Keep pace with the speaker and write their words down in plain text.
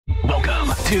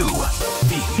to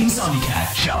The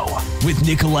Insomniac Show with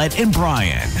Nicolette and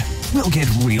Brian. We'll get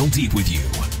real deep with you,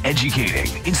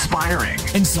 educating, inspiring,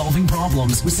 and solving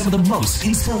problems with some of the most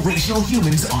inspirational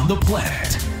humans on the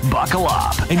planet. Buckle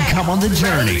up and come on the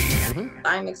journey.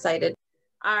 I'm excited.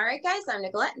 All right, guys, I'm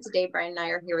Nicolette, and today Brian and I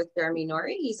are here with Jeremy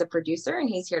Norrie. He's a producer, and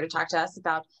he's here to talk to us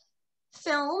about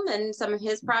film and some of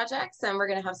his projects, and we're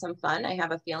going to have some fun, I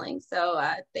have a feeling. So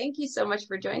thank you so much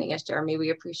for joining us, Jeremy.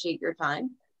 We appreciate your time.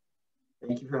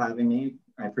 Thank you for having me.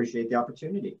 I appreciate the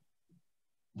opportunity.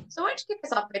 So why don't you kick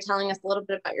us off by telling us a little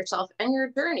bit about yourself and your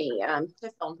journey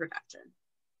to film production?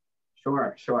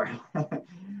 Sure.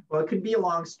 Well, it could be a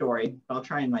long story. I'll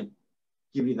try and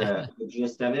give you the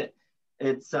gist of it.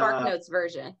 It's Spark Notes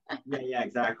version. yeah,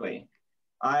 exactly.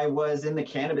 I was in the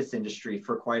cannabis industry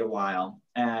for quite a while,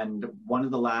 and one of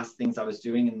the last things I was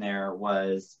doing in there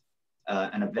was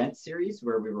an event series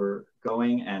where we were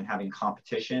going and having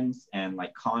competitions and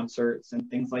concerts and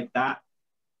things like that.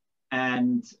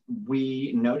 And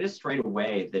we noticed right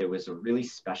away that it was a really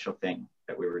special thing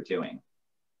that we were doing.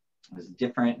 It was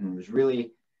different and it was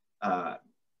really kind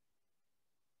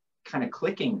of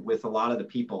clicking with a lot of the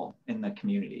people in the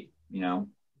community,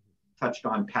 touched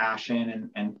on passion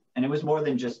and it was more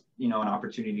than just, an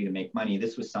opportunity to make money.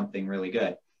 This was something really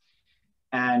good.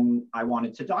 And I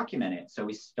wanted to document it. So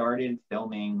we started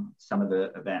filming some of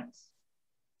the events.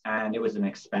 And it was an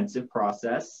expensive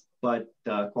process, but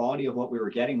the quality of what we were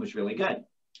getting was really good.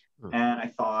 And I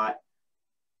thought,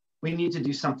 we need to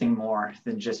do something more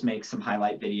than just make some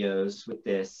highlight videos with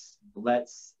this.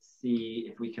 Let's see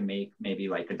if we can make maybe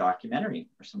a documentary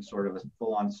or some sort of a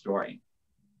full-on story.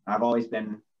 I've always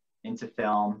been into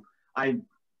film. I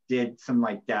did some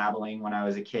dabbling when I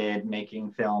was a kid,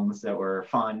 making films that were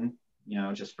fun,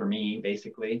 just for me,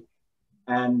 basically.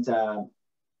 And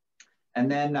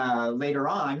then later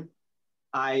on,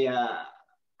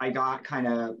 I got kind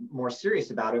of more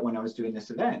serious about it when I was doing this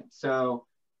event. So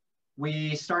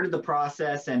we started the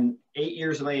process, and 8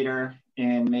 years later,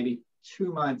 in maybe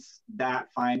 2 months, that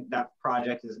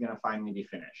project is going to finally be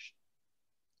finished.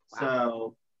 Wow.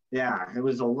 So yeah, it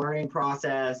was a learning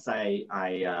process. I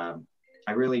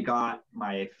really got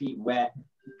my feet wet,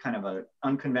 kind of an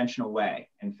unconventional way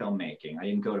in filmmaking. I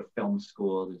didn't go to film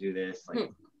school to do this.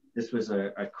 This was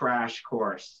a crash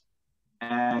course,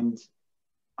 and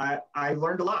I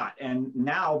learned a lot. And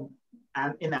now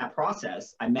in that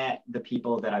process, I met the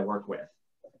people that I work with.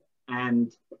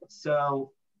 And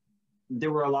so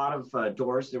there were a lot of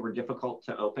doors that were difficult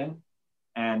to open.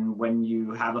 And when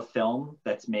you have a film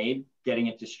that's made, getting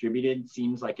it distributed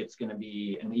seems like it's going to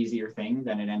be an easier thing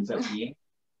than it ends up being.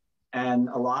 And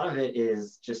a lot of it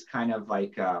is just kind of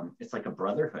it's like a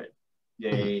brotherhood.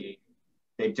 They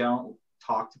don't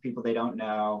talk to people they don't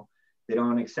know. They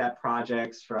don't accept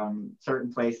projects from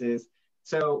certain places.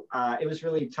 So it was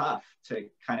really tough to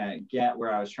kind of get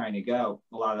where I was trying to go.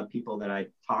 A lot of the people that I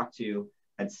talked to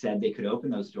had said they could open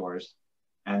those doors,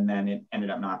 and then it ended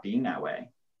up not being that way.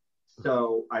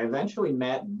 So I eventually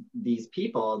met these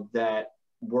people that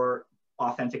were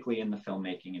authentically in the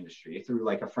filmmaking industry through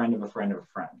a friend of a friend of a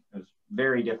friend. It was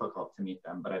very difficult to meet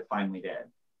them, but I finally did.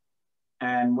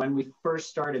 And when we first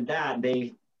started that,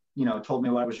 they, told me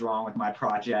what was wrong with my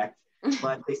project,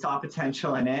 but they saw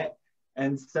potential in it.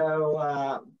 And so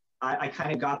I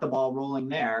kind of got the ball rolling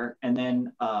there. And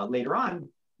then later on,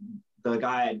 the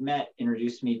guy I'd met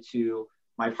introduced me to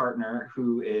my partner,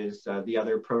 who is the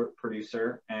other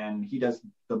producer, and he does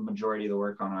the majority of the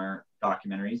work on our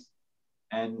documentaries.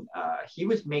 And he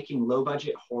was making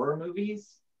low-budget horror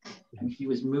movies, and he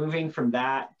was moving from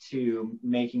that to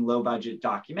making low-budget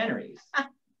documentaries.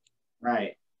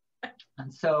 Right.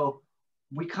 And so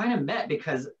we kind of met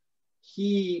because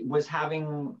he was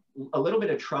having a little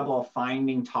bit of trouble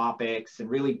finding topics and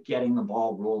really getting the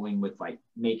ball rolling with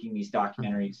making these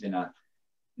documentaries in a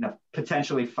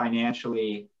potentially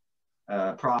financially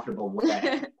profitable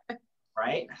way.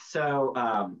 Right.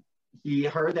 So he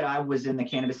heard that I was in the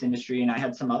cannabis industry, and I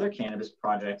had some other cannabis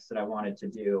projects that I wanted to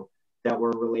do that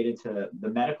were related to the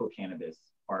medical cannabis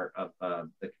part of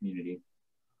the community.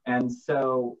 And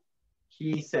so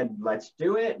he said, let's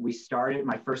do it. We started,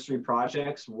 my first 3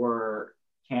 projects were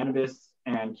cannabis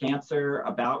and cancer,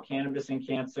 about cannabis and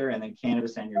cancer, and then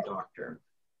cannabis and your doctor.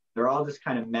 They're all just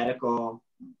kind of medical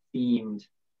themed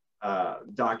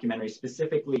documentaries.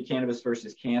 Specifically, Cannabis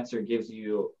versus Cancer gives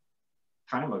you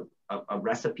kind of a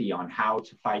recipe on how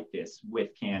to fight this with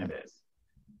cannabis.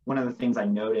 One of the things I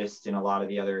noticed in a lot of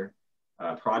the other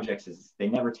projects is they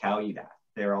never tell you that.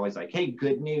 They're always like, hey,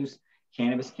 good news,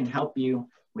 cannabis can help you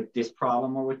with this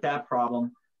problem or with that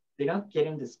problem. They don't get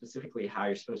into specifically how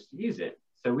you're supposed to use it.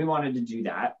 So we wanted to do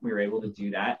that. We were able to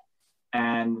do that.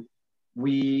 And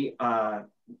we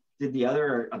did the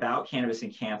other about cannabis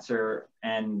and cancer,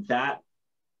 and that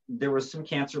there was some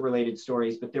cancer related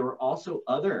stories, but there were also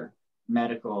other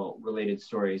medical related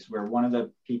stories where one of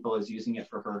the people is using it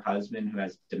for her husband who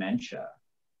has dementia,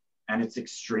 and it's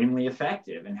extremely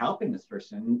effective in helping this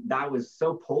person. That was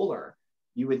so polar.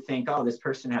 You would think, oh, this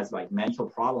person has like mental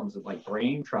problems with like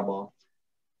brain trouble.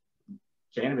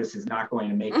 Cannabis is not going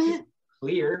to make it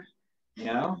clear, you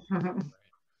know?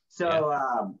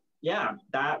 So yeah,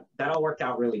 that all worked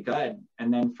out really good.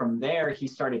 And then from there, he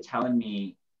started telling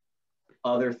me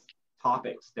other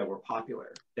topics that were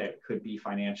popular that could be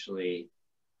financially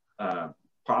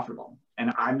profitable.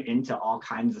 And I'm into all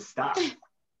kinds of stuff.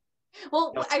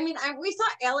 Well, I mean, we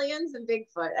saw aliens and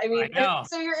Bigfoot. I mean,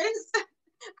 so you're in,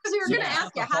 because we were going to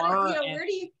ask you, where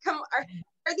do you come, are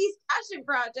these passion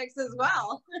projects as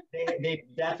well? They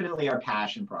definitely are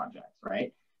passion projects,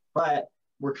 right? But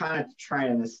we're kind of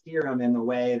trying to steer them in the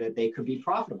way that they could be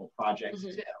profitable projects too.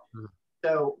 Mm-hmm.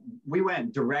 So we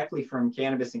went directly from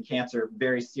cannabis and cancer,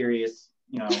 very serious,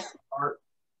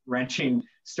 heart-wrenching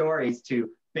stories, to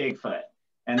Bigfoot.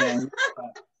 And then,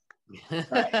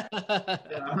 right.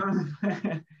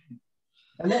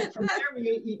 And then from there,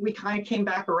 we kind of came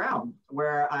back around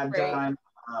where I've done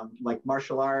like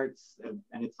martial arts,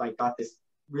 and it's like got this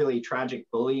really tragic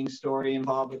bullying story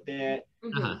involved with it.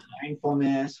 Mm-hmm.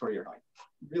 Mindfulness, where you're like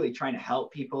really trying to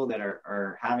help people that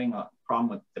are having a problem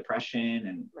with depression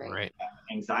and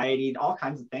anxiety, all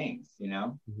kinds of things,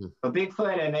 Mm-hmm. But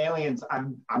Bigfoot and aliens,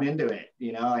 I'm into it.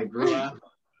 I grew up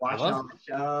watching all the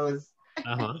shows.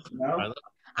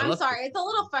 I'm sorry, it's a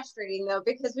little frustrating though,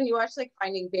 because when you watch like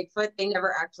Finding Bigfoot, they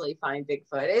never actually find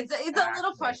Bigfoot. It's a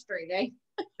little frustrating.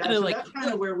 That's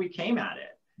kind of where we came at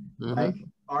it. Mm-hmm. Like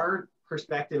our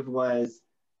perspective was,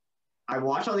 I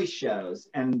watch all these shows,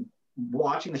 and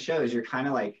watching the shows, you're kind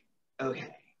of like,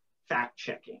 okay, fact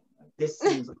checking. This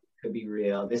seems like it could be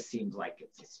real. This seems like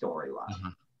it's a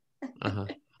storyline. Uh-huh.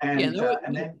 And then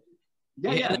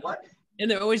what? And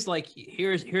they're always like,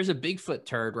 here's a Bigfoot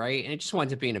turd, right? And it just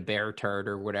winds up being a bear turd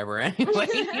or whatever. Anyway,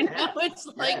 it's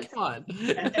like, come on.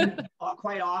 And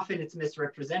quite often it's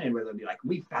misrepresented, where they'll be like,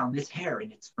 we found this hair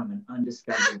and it's from an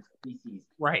undiscovered species.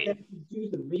 Right. And if you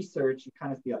do the research, you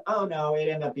kind of feel, oh no, it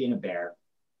ended up being a bear.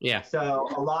 Yeah. So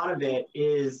a lot of it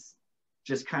is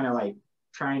just kind of like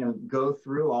trying to go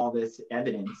through all this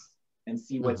evidence and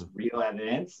see what's real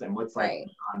evidence and what's like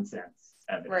nonsense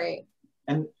evidence. Right.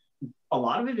 And a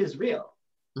lot of it is real.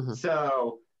 Mm-hmm.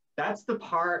 So that's the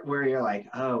part where you're like,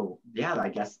 oh yeah, I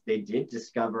guess they did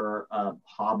discover a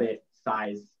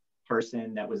hobbit-sized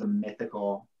person that was a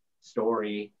mythical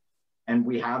story, and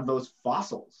we have those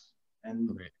fossils,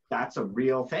 and that's a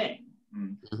real thing.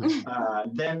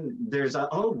 Mm-hmm. Then there's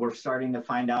we're starting to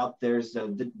find out there's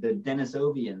the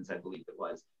Denisovians, I believe it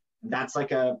was. That's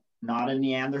like not a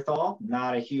Neanderthal,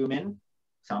 not a human,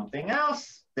 something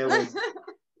else that was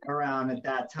around at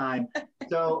that time.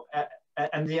 So,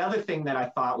 and the other thing that I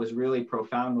thought was really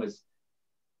profound was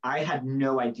I had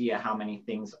no idea how many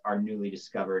things are newly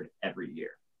discovered every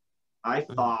year. I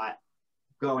thought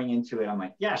going into it, I'm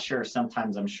like, yeah, sure.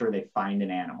 Sometimes I'm sure they find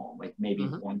an animal, like maybe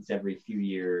once every few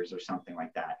years or something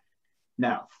like that.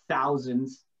 No,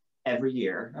 thousands every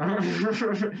year.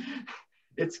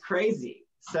 It's crazy.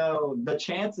 So the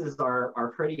chances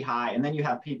are pretty high. And then you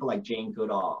have people like Jane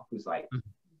Goodall, who's like,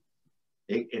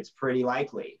 it's pretty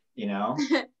likely, those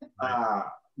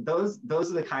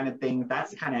are the kind of things,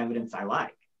 that's the kind of evidence I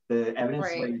like. The evidence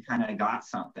where you kind of got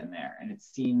something there, and it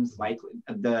seems likely.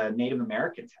 The Native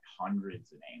Americans had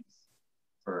hundreds of names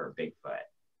for Bigfoot.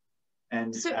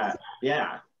 And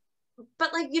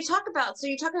But like you're talking about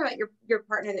your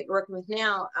partner that you're working with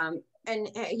now, and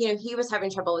he was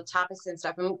having trouble with topics and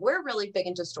stuff, and we're really big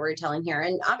into storytelling here,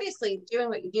 and obviously doing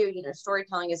what you do,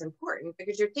 storytelling is important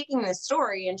because you're taking this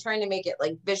story and trying to make it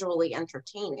like visually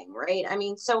entertaining, right? I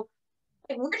mean, so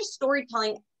like, where does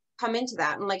storytelling come into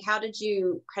that, and like how did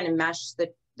you kind of mesh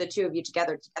the two of you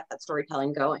together to get that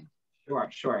storytelling going?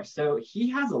 Sure. So he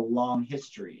has a long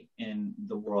history in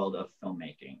the world of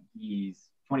filmmaking. He's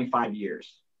 25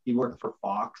 years. He worked for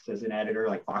Fox as an editor,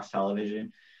 like Fox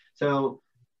Television. So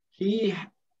he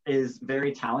is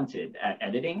very talented at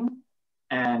editing,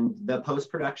 and the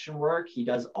post-production work, he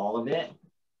does all of it.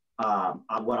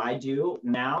 What I do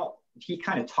now, he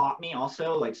kind of taught me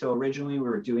also, like, so originally we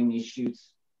were doing these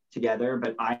shoots together,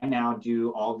 but I now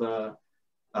do all the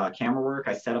camera work.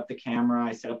 I set up the camera,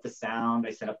 I set up the sound,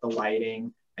 I set up the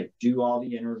lighting, I do all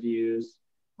the interviews,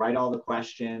 write all the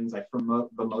questions. I, for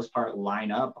the most part,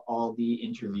 line up all the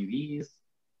interviewees.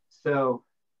 So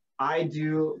I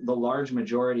do the large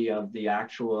majority of the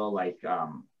actual, like,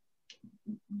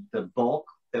 the bulk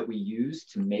that we use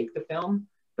to make the film,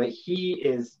 but he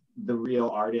is the real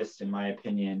artist, in my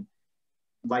opinion.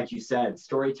 Like you said,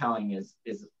 storytelling is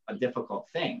a difficult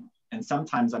thing. And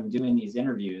sometimes I'm doing these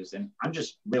interviews and I'm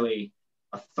just really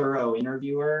a thorough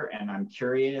interviewer, and I'm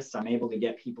curious. I'm able to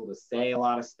get people to say a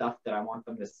lot of stuff that I want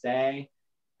them to say,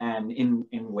 and in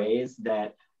ways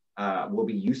that will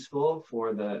be useful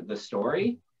for the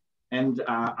story. And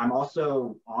I'm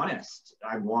also honest.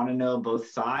 I want to know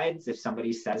both sides. If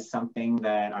somebody says something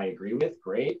that I agree with,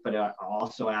 great. But I'll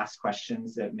also ask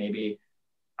questions that maybe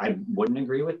I wouldn't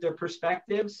agree with their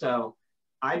perspective. So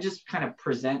I just kind of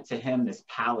present to him this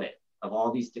palette of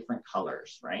all these different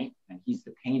colors, right? And he's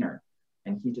the painter.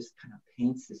 And he just kind of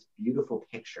paints this beautiful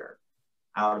picture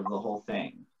out of the whole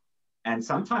thing. And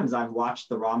sometimes I've watched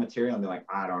the raw material and be like,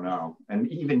 I don't know.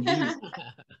 And even he's,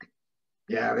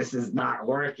 yeah, this is not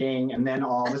working. And then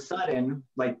all of a sudden,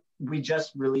 like, we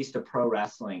just released a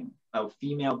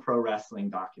female pro wrestling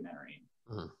documentary.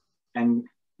 And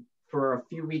for a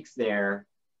few weeks there,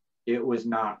 it was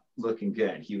not looking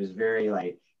good. He was very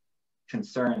like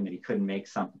concerned that he couldn't make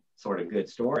some sort of good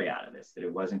story out of this, that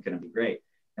it wasn't going to be great.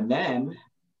 And then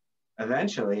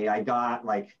eventually I got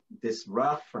like this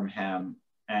rough from him,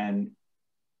 and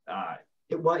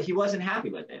he wasn't happy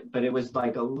with it, but it was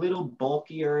like a little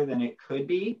bulkier than it could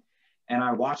be. And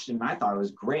I watched it and I thought it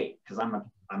was great because I'm a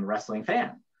wrestling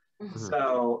fan.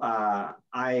 So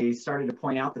I started to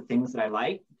point out the things that I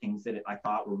liked, things that I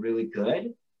thought were really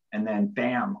good. And then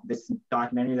bam, this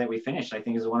documentary that we finished, I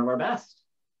think is one of our best.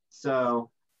 So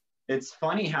it's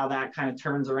funny how that kind of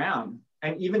turns around.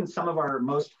 And even some of our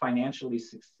most financially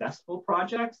successful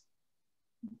projects,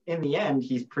 in the end,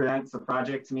 he presents the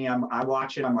project to me. I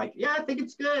watch it. I'm like, yeah, I think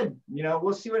it's good. You know,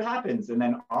 we'll see what happens. And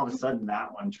then all of a sudden,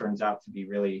 that one turns out to be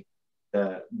really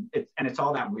it's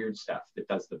all that weird stuff that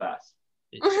does the best.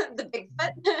 The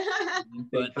Bigfoot.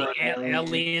 But the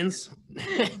aliens.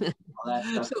 All that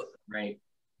stuff is great.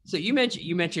 So you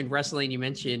mentioned wrestling. You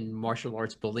mentioned martial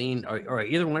arts building. Or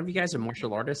either one of you guys a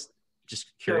martial artist?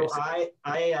 Just curious. So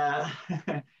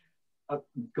I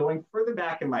going further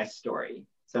back in my story.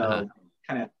 So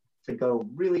kind of to go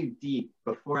really deep,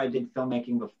 before I did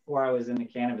filmmaking, before I was in the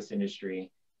cannabis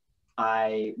industry,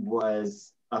 I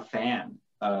was a fan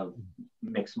of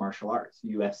mixed martial arts,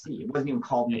 UFC. It wasn't even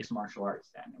called mixed martial arts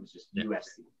then. It was just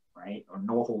UFC, right? Or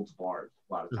no holds barred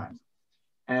a lot of times.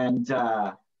 And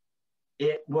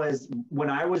it was,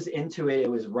 when I was into it, it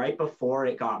was right before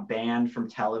it got banned from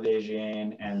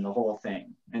television and the whole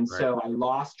thing. And so I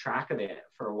lost track of it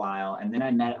for a while. And then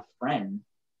I met a friend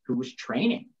who was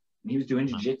training, and he was doing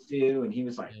jiu-jitsu, and he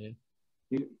was like,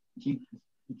 he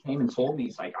came and told me,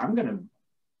 he's like, I'm going to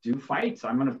do fights.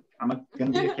 I'm going to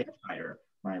be a cage fighter.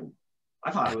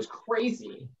 I thought it was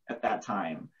crazy at that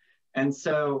time. And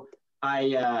so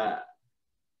I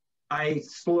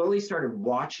slowly started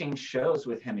watching shows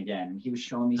with him again. He was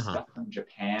showing me stuff from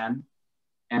Japan,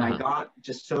 and I got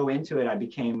just so into it. I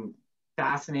became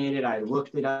fascinated. I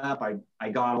looked it up. I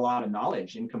got a lot of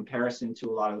knowledge in comparison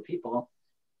to a lot of the people.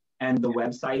 And the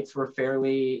websites were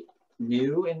fairly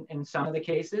new in some of the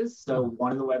cases. So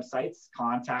one of the websites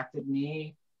contacted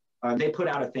me. They put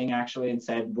out a thing actually and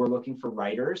said, we're looking for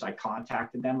writers. I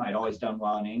contacted them. I'd always done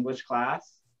well in English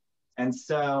class. And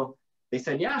so they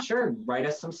said, yeah, sure, write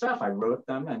us some stuff. I wrote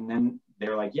them, and then they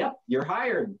were like, yep, you're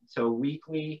hired. So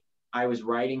weekly, I was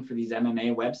writing for these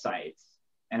MMA websites.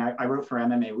 And I wrote for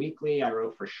MMA Weekly. I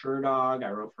wrote for SureDog.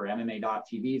 I wrote for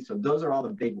MMA.tv. So those are all the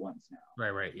big ones now.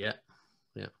 Right. Yeah.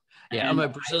 Yeah, I'm a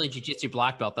Brazilian Jiu-Jitsu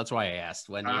black belt. That's why I asked.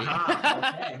 When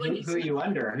okay. Who are you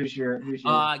under? Who's your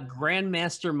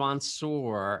Grandmaster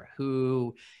Mansour,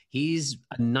 who he's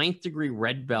a 9th degree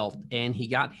red belt, and he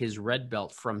got his red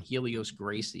belt from Helios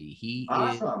Gracie. He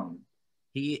awesome.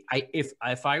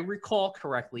 If I recall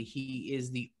correctly, he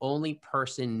is the only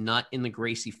person not in the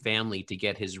Gracie family to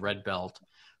get his red belt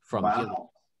from Helios.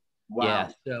 Wow. Yeah,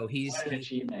 so he's what an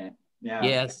achievement. Yeah.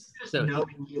 Yes. So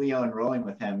knowing Helio and rolling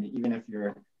with him, even if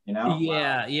you're, you know.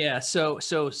 Yeah. Wow. Yeah. So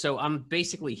I'm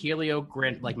basically Helio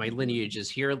like my lineage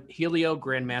is Helio,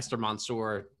 Grandmaster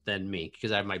Mansour, then me,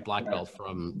 because I have my black belt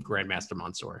from Grandmaster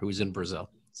Mansour, who's in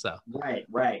Brazil. So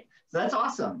right. So that's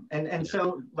awesome. And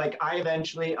so like I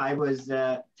was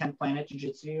 10th Planet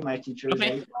Jiu-Jitsu. My teacher was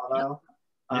Eddie Bravo.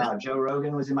 Joe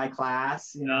Rogan was in my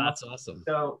class. You know? That's awesome.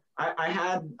 So I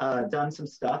had done some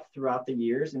stuff throughout the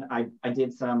years, and I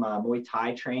did some Muay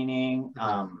Thai training.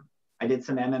 I did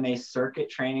some MMA circuit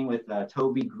training with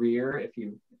Toby Greer, if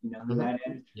you know who that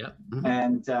is. Yeah.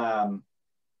 And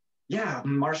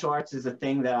martial arts is a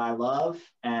thing that I love,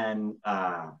 and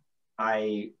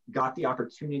I got the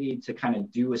opportunity to kind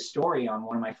of do a story on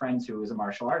one of my friends who was a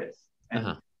martial artist,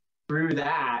 and through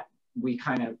that, we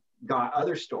kind of got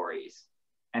other stories,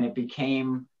 and it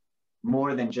became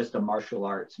more than just a martial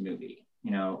arts movie.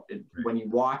 You know, when you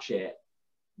watch it,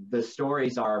 the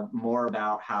stories are more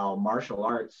about how martial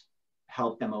arts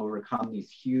helped them overcome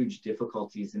these huge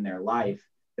difficulties in their life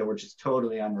that were just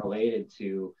totally unrelated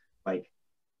to like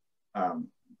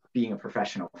being a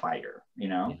professional fighter, you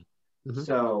know? Yeah. Mm-hmm.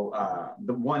 So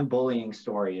the one bullying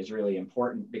story is really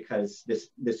important because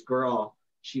this girl,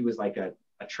 she was like a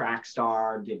track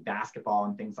star, did basketball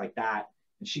and things like that.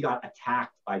 And she got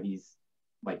attacked by these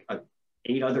like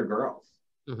 8 other girls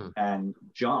mm-hmm. and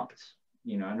jumped,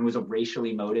 you know, and it was a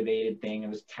racially motivated thing. It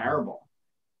was terrible.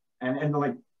 And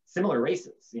like similar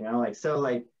races, you know, like, so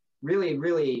like really,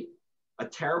 really a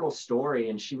terrible story.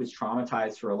 And she was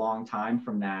traumatized for a long time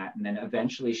from that. And then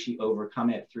eventually she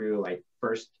overcome it through like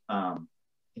first, I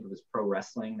think it was pro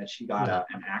wrestling that she got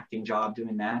an acting job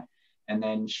doing that. And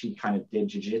then she kind of did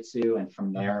jujitsu. And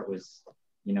from there it was,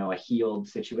 you know, a healed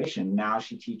situation. Now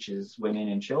she teaches women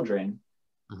and children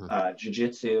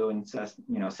jujitsu and,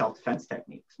 you know, self-defense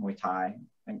techniques, Muay Thai,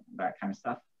 and that kind of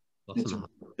stuff. It's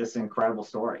this incredible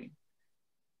story.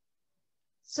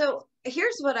 So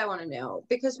here's what I want to know,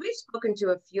 because we've spoken to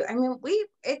a few, I mean,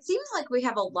 it seems like we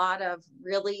have a lot of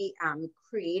really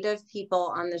creative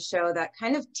people on the show that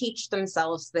kind of teach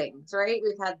themselves things, right?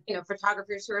 We've had, you know,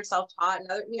 photographers who are self-taught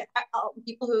and other, you know,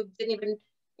 people who didn't even,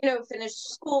 you know, finish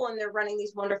school and they're running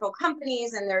these wonderful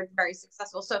companies and they're very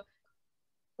successful.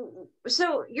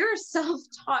 So you're a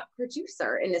self-taught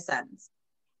producer in a sense.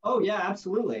 Oh yeah,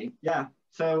 absolutely. Yeah.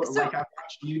 So like I've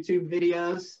watched YouTube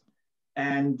videos.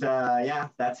 And yeah,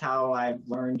 that's how I've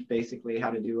learned basically how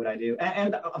to do what I do.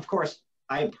 And of course,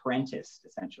 I apprenticed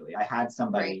essentially. I had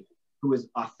somebody who was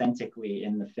authentically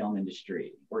in the film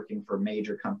industry, working for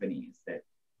major companies that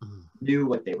knew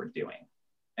what they were doing,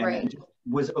 and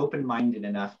was open-minded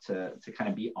enough to kind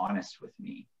of be honest with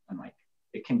me. And like,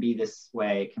 it can be this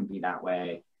way, it can be that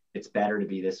way. It's better to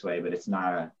be this way, but it's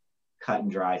not a cut and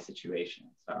dry situation.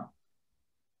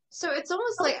 So it's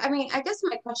almost like, I mean, I guess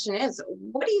my question is,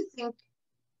 what do you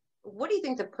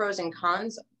think the pros and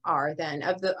cons are then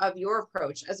of your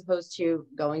approach as opposed to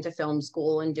going to film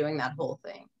school and doing that whole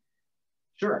thing?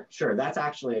 Sure. That's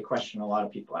actually a question a lot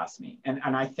of people ask me. And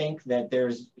I think that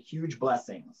there's huge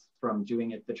blessings from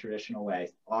doing it the traditional way.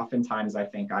 Oftentimes I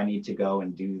think I need to go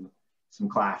and do some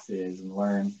classes and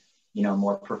learn, you know,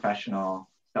 more professional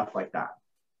stuff like that.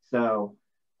 So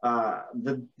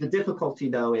the difficulty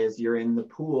though is you're in the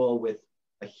pool with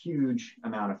a huge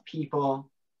amount of people.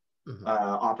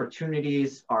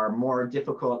 Opportunities are more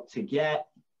difficult to get,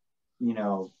 you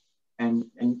know, and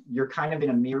you're kind of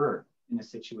in a mirror in a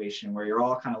situation where you're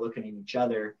all kind of looking at each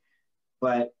other,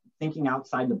 but thinking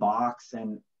outside the box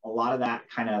and a lot of that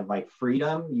kind of like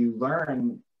freedom you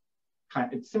learn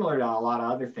it's similar to a lot of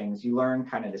other things. You learn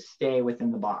kind of to stay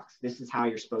within the box. This is how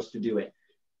you're supposed to do it.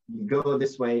 You go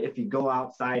this way. If you go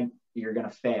outside, you're going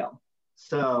to fail.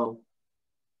 So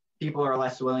people are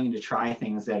less willing to try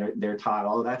things that they're taught,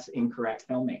 oh, that's incorrect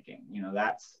filmmaking. You know,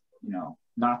 that's, you know,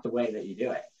 not the way that you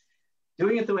do it.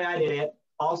 Doing it the way I did it,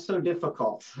 also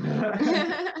difficult.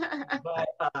 But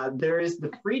there is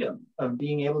the freedom of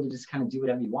being able to just kind of do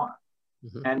whatever you want.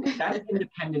 And that's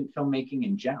independent filmmaking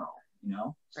in general, you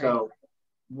know? Right. So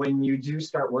when you do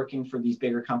start working for these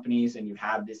bigger companies and you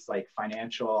have this like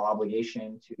financial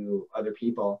obligation to other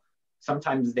people,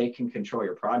 sometimes they can control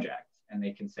your project and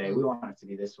they can say, we want it to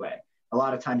be this way. A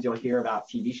lot of times you'll hear about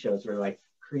TV shows where like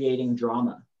creating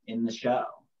drama in the show.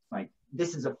 Like,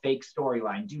 this is a fake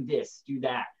storyline, do this, do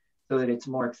that, so that it's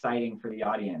more exciting for the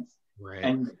audience. Right.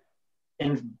 And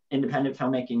in independent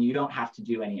filmmaking, you don't have to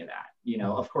do any of that. You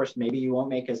know, of course, maybe you won't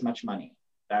make as much money.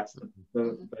 That's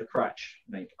the crutch.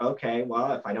 Like, okay,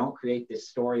 well, if I don't create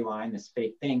this storyline, this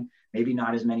fake thing, maybe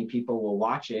not as many people will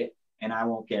watch it and I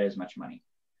won't get as much money.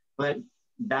 But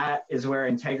that is where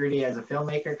integrity as a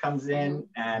filmmaker comes in,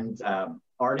 and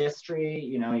artistry.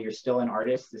 You know, you're still an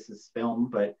artist. This is film,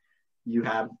 but you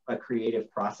have a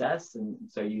creative process. And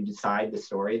so you decide the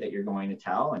story that you're going to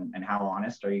tell and how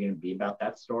honest are you going to be about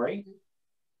that story.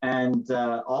 And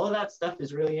all of that stuff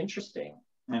is really interesting.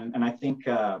 And I think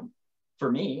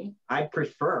for me, I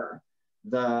prefer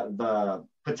the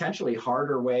potentially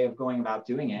harder way of going about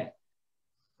doing it,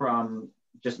 from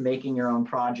just making your own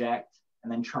project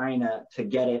and then trying to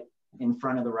get it in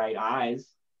front of the right eyes,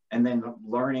 and then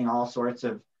learning all sorts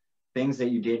of things that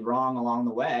you did wrong along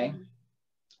the way.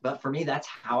 But for me, that's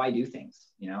how I do things,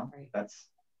 you know. Right.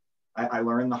 I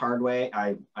learned the hard way.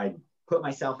 I put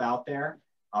myself out there.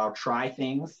 I'll try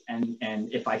things, and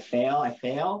if I fail, I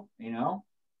fail, you know.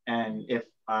 And if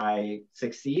I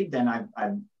succeed, then I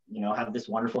you know, have this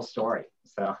wonderful story.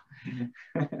 So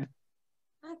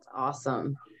That's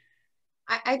awesome.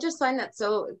 I just find that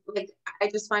so, like, I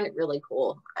just find it really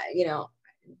cool. You know,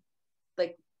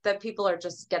 like that people are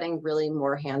just getting really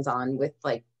more hands-on with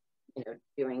like, you know,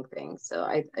 doing things. So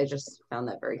I just found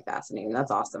that very fascinating.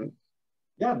 That's awesome.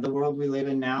 Yeah, the world we live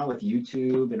in now with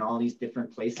YouTube and all these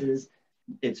different places,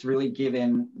 it's really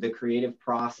given the creative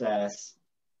process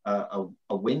a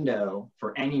window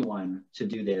for anyone to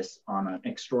do this on an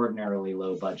extraordinarily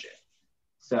low budget.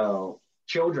 So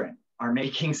children are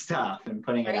making stuff and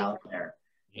putting it out there.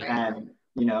 And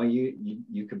you know,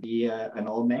 you could be an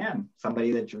old man,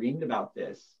 somebody that dreamed about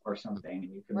this or something,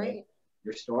 and you can make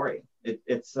your story.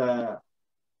 It's a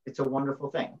wonderful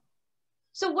thing.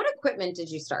 So what equipment did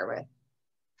you start with?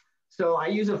 So I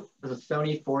use a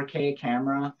Sony 4K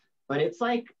camera, but it's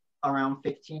like around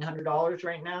 $1,500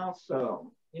 right now.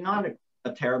 So not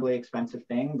a terribly expensive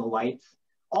thing. The lights,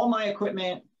 all my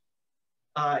equipment,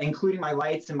 including my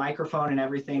lights and microphone and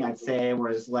everything, I'd say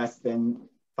was less than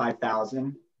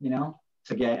 5,000, you know,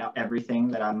 to get everything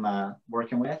that I'm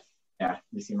working with. Yeah,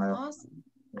 you see my awesome.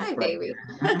 Hi, baby.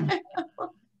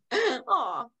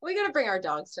 Oh, we got to bring our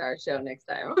dogs to our show next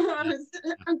time.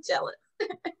 I'm jealous. I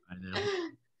know.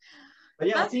 But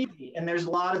yeah, it's easy. And there's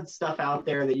a lot of stuff out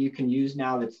there that you can use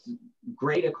now that's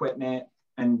great equipment.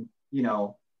 And, you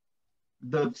know,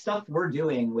 the stuff we're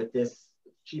doing with this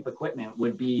cheap equipment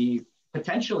would be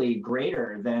potentially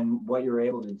greater than what you were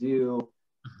able to do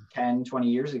 10, 20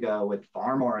 years ago with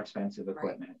far more expensive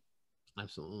equipment. Right.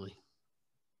 Absolutely.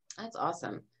 That's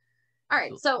awesome. All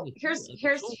right. So here's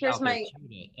my,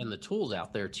 and the tools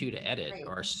out there too to edit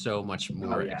are so much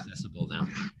more accessible now.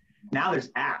 Now there's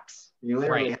apps. You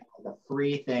literally have like a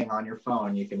free thing on your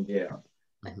phone you can do.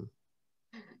 Mm-hmm.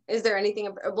 Is there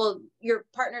anything, well, your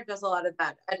partner does a lot of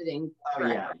that editing. Oh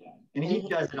yeah. And he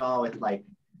does it all with like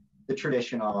the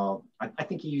traditional, I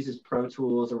think he uses Pro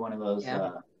Tools or one of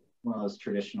those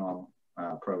traditional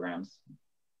programs.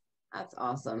 That's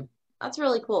awesome. That's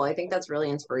really cool. I think that's really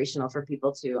inspirational for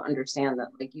people to understand that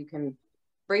like you can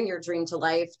bring your dream to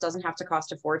life. Doesn't have to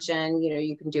cost a fortune. You know,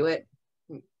 you can do it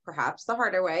perhaps the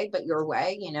harder way, but your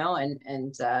way, you know,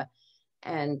 and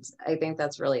I think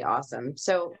that's really awesome.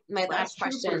 So my last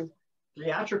question.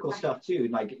 Theatrical stuff too.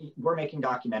 Like we're making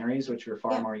documentaries, which are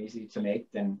far more easy to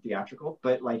make than theatrical,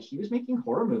 but like he was making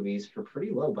horror movies for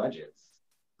pretty low budgets.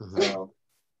 Mm-hmm. So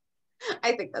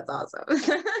I think that's awesome.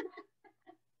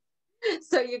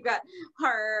 So you've got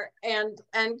horror and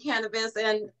cannabis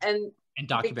and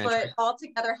documentary all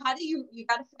together. How do you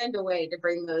got to find a way to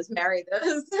marry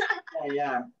those?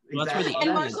 Yeah. Well, exactly.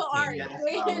 And martial art,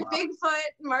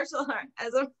 Bigfoot, martial art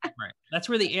right. That's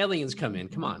where the aliens come in.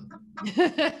 Come on. We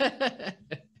just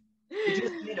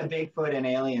did a Bigfoot and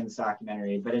aliens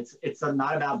documentary, but it's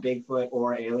not about Bigfoot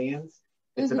or aliens.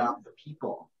 It's about the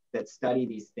people that study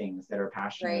these things that are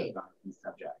passionate about these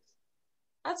subjects.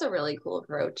 That's a really cool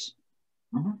approach.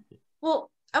 Mm-hmm. Well,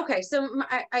 okay. So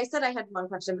I said I had one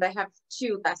question, but I have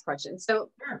two last questions. So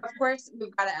of course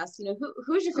we've got to ask, you know,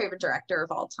 who's your favorite director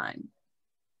of all time?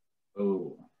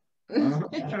 Oh.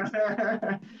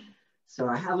 So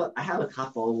I have a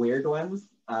couple weird ones.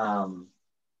 I'm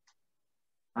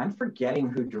forgetting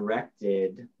who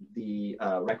directed the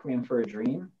Requiem for a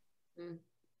Dream.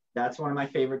 That's one of my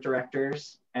favorite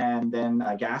directors. And then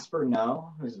Gaspar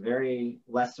Noé, who's very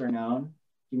lesser known.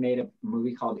 He made a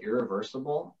movie called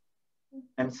Irreversible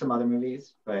and some other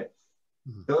movies, but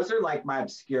those are like my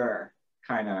obscure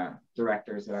kind of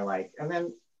directors that I like. And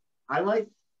then I like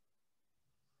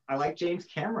James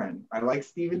Cameron. I like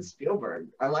Steven Spielberg.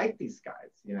 I like these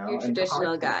guys, you know. Your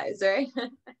traditional guys, right?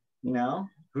 You know,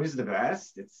 who's the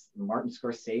best? It's Martin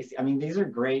Scorsese. I mean, these are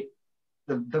great.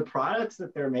 The products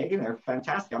that they're making, they're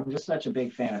fantastic. I'm just such a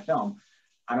big fan of film.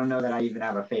 I don't know that I even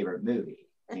have a favorite movie,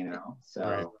 you know.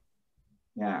 So,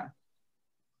 yeah.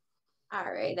 All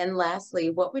right. And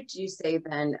lastly, what would you say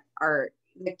then are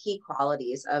the key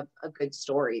qualities of a good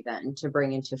story then to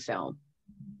bring into film?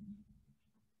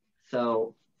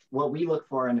 So what we look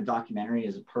for in a documentary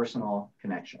is a personal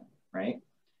connection, right?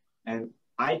 And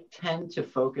I tend to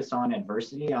focus on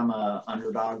adversity. I'm a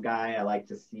underdog guy. I like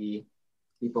to see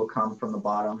people come from the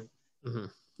bottom, you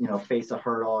know, face a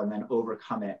hurdle and then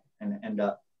overcome it and end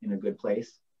up in a good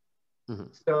place.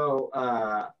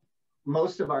 So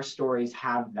most of our stories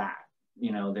have that.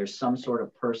 You know, there's some sort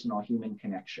of personal human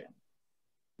connection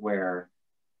where,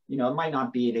 you know, it might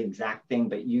not be the exact thing,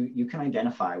 but you can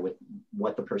identify with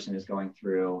what the person is going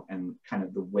through and kind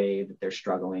of the way that they're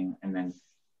struggling. And then,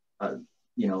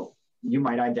 you know, you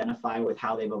might identify with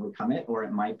how they've overcome it, or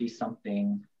it might be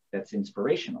something that's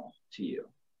inspirational to you.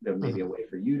 There may be a way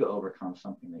for you to overcome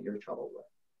something that you're troubled with.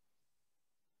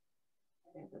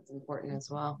 I think that's important as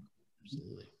well.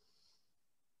 Absolutely.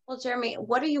 Well, Jeremy,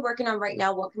 what are you working on right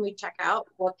now? What can we check out?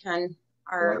 What can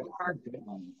our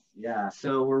Yeah,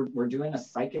 so we're doing a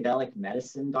psychedelic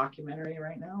medicine documentary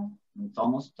right now. It's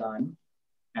almost done.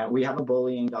 And we have a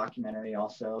bullying documentary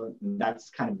also. That's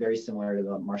kind of very similar to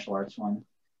the martial arts one.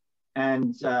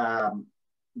 And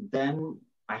then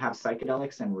I have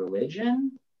psychedelics and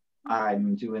religion.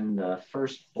 I'm doing the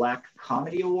first Black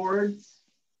Comedy Awards.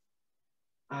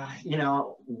 You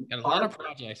know, Got a lot of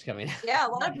projects coming. Yeah, a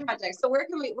lot of projects. So where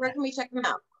can we check them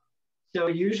out? So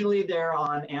usually they're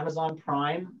on Amazon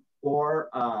Prime, or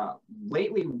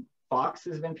lately Fox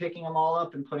has been picking them all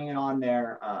up and putting it on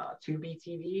their Tubi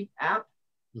TV app.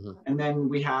 Mm-hmm. And then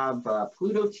we have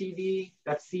Pluto TV,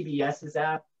 that's CBS's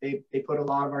app. They put a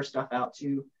lot of our stuff out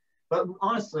too. But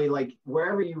honestly, like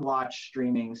wherever you watch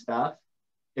streaming stuff,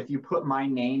 if you put my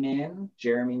name in,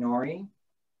 Jeremy Nori,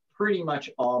 pretty much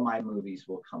all my movies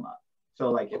will come up. So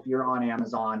like if you're on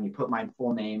Amazon, you put my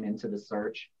full name into the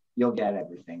search, you'll get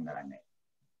everything that I make.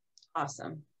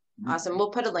 Awesome. Awesome. We'll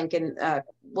put a link in,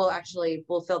 we'll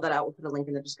fill that out. We'll put a link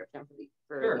in the description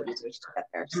for the users to get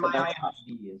there. So my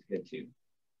IMDb is good too.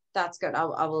 That's good.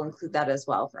 I will include that as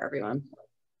well for everyone.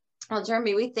 Well,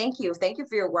 Jeremy, we thank you. Thank you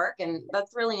for your work. And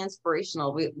that's really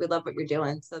inspirational. We love what you're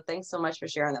doing. So thanks so much for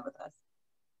sharing that with us.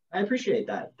 I appreciate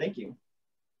that. Thank you.